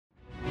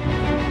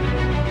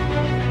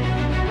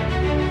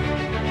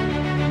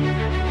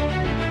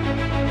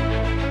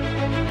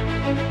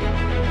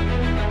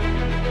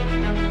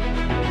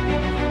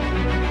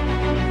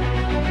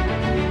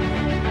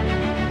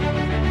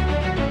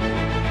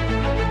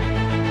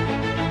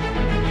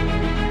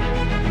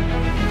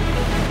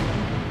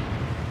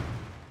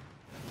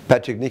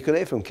Patrick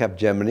Nicolet from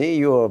Capgemini,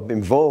 you're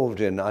involved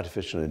in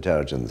artificial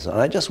intelligence, and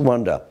I just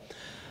wonder,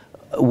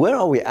 where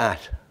are we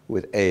at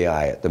with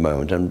AI at the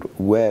moment, and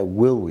where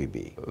will we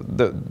be?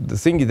 The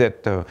thing is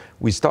that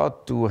we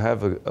start to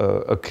have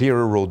a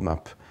clearer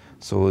roadmap.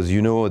 So as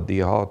you know, at the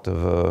heart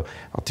of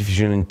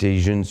artificial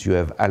intelligence, you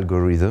have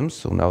algorithms.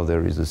 So now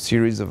there is a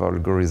series of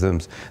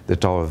algorithms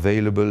that are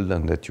available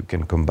and that you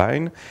can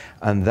combine.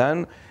 And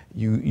then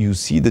you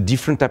see the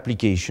different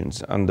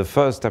applications. And the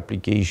first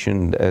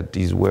application that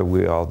is where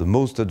we are the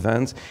most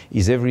advanced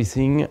is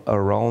everything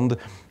around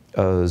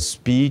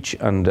speech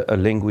and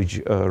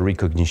language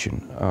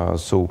recognition.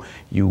 So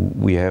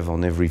we have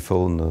on every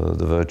phone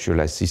the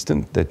virtual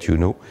assistant that you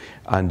know,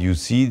 and you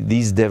see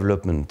this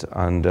development.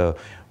 And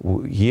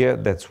here,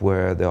 that's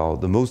where there are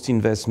the most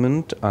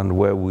investment and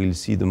where we'll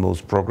see the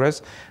most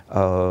progress.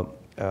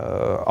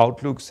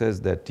 Outlook says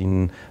that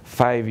in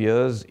 5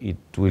 years,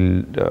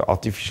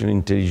 artificial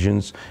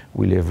intelligence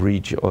will have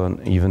reached or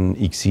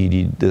even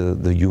exceeded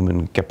the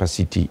human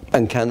capacity.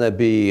 And can there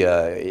be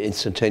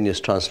instantaneous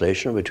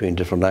translation between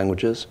different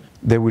languages?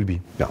 There will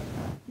be. Yeah.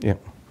 Yeah.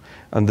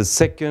 And the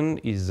second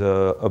is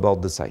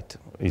about the sight.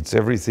 It's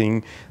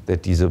everything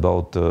that is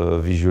about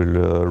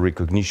visual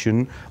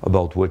recognition,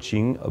 about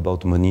watching,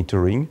 about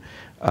monitoring.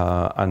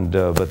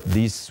 But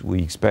this,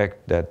 we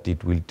expect that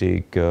it will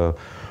take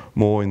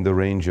more in the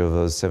range of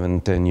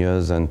 7-10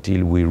 years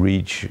until we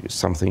reach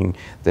something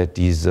that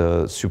is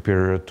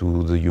superior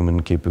to the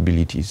human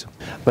capabilities.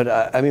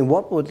 But I mean,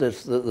 what would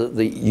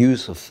the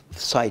use of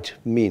sight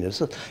mean?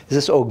 Is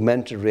this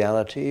augmented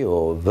reality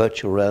or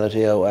virtual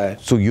reality?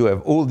 So you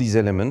have all these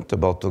elements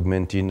about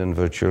augmented and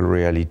virtual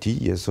reality,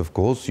 yes, of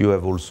course. You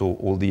have also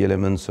all the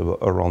elements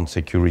around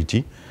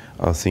security.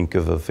 Think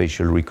of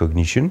facial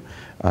recognition,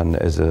 and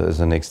as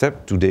a next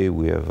step, today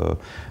we have a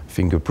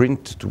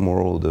fingerprint.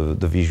 Tomorrow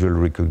the visual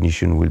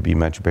recognition will be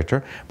much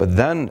better. But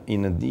then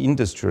in the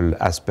industrial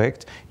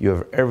aspect, you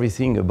have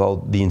everything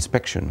about the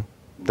inspection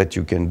that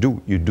you can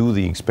do. You do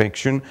the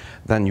inspection,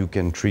 then you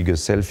can trigger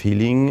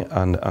self-healing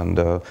and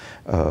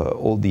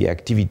all the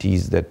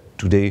activities that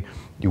today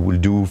you will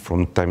do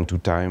from time to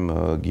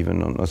time,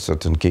 given on a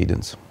certain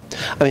cadence.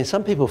 I mean,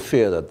 some people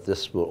fear that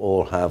this will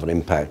all have an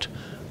impact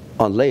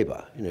on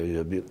labor. You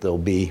know, there'll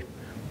be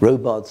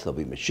robots, there'll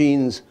be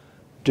machines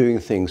doing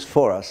things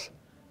for us,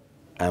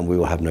 and we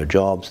will have no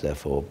jobs,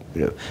 therefore,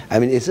 you know. I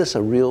mean, is this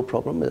a real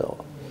problem?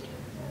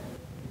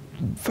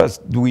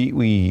 First,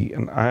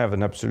 and I have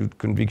an absolute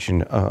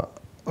conviction, a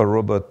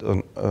robot,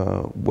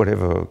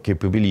 whatever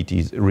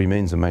capabilities,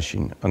 remains a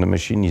machine, and a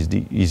machine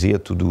is here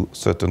to do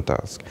certain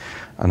tasks.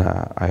 And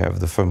I have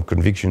the firm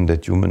conviction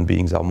that human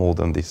beings are more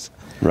than this.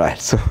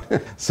 Right.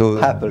 So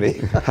happily.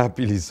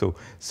 Happily so.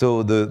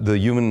 So the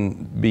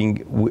human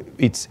being,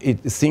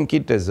 think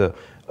it as a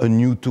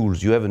new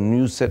tools. You have a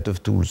new set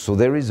of tools. So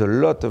there is a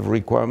lot of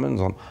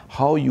requirements on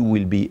how you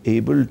will be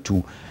able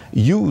to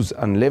use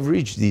and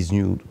leverage these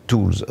new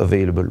tools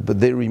available,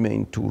 but they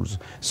remain tools.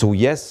 So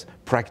yes,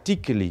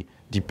 practically,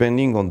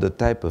 depending on the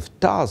type of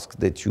task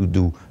that you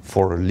do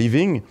for a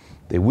living,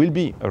 there will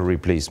be a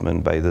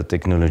replacement by the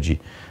technology.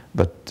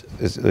 But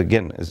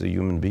again, as a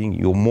human being,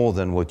 you're more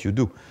than what you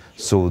do.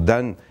 So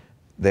then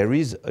there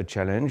is a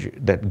challenge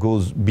that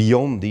goes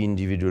beyond the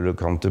individual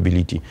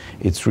accountability.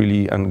 It's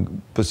really,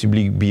 and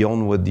possibly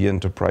beyond what the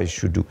enterprise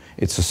should do.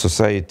 It's a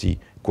society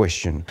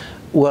question.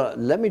 Well,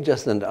 let me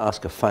just then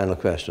ask a final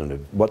question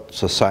of what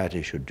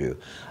society should do.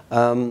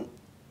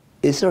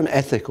 Is there an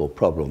ethical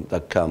problem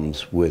that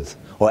comes with,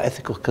 or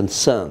ethical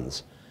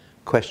concerns,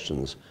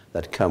 questions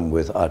that come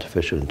with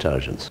artificial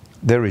intelligence?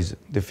 There is,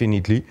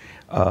 definitely.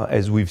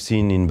 As we've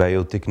seen in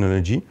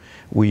biotechnology,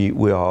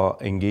 we are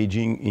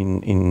engaging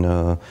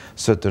in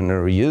certain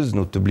areas,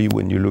 notably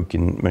when you look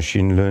in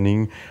machine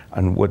learning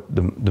and what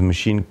the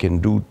machine can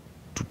do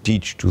to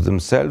teach to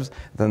themselves.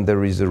 Then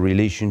there is a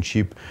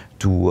relationship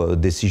to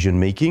decision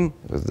making.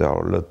 There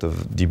are a lot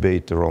of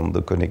debate around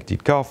the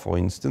connected car, for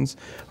instance,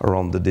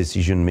 around the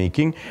decision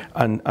making.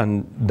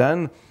 And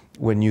then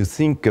when you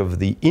think of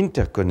the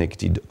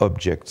interconnected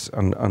objects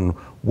and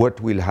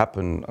what will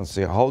happen, and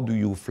say, how do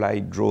you fly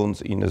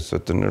drones in a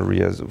certain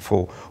areas,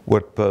 for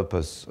what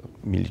purpose,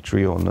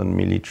 military or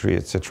non-military,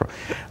 etc.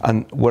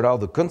 And what are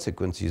the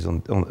consequences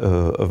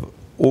of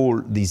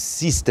all this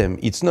system?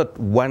 It's not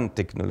one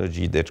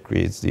technology that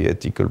creates the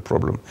ethical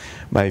problem,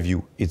 my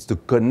view. It's the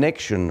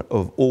connection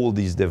of all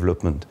these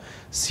development.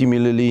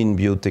 Similarly, in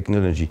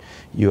biotechnology,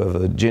 you have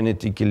a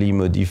genetically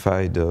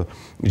modified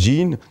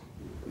gene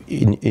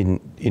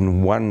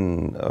in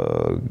one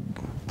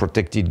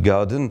protected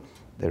garden.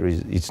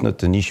 It's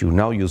not an issue.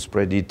 Now you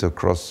spread it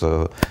across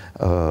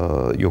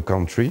your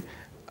country,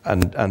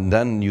 and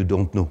then you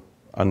don't know.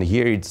 And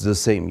here it's the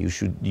same.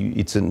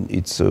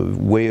 It's a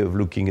way of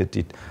looking at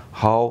it.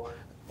 How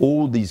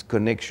all these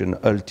connections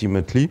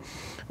ultimately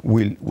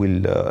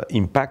will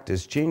impact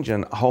as change,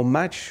 and how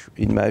much,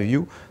 in my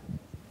view,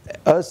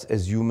 us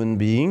as human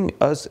beings,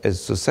 us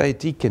as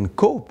society can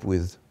cope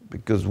with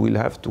because we'll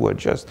have to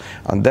adjust.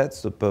 And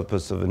that's the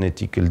purpose of an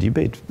ethical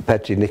debate.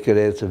 Patrick, Nicolet,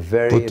 it's a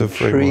very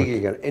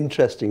intriguing and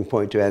interesting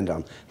point to end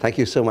on. Thank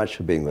you so much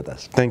for being with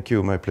us. Thank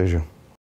you, my pleasure.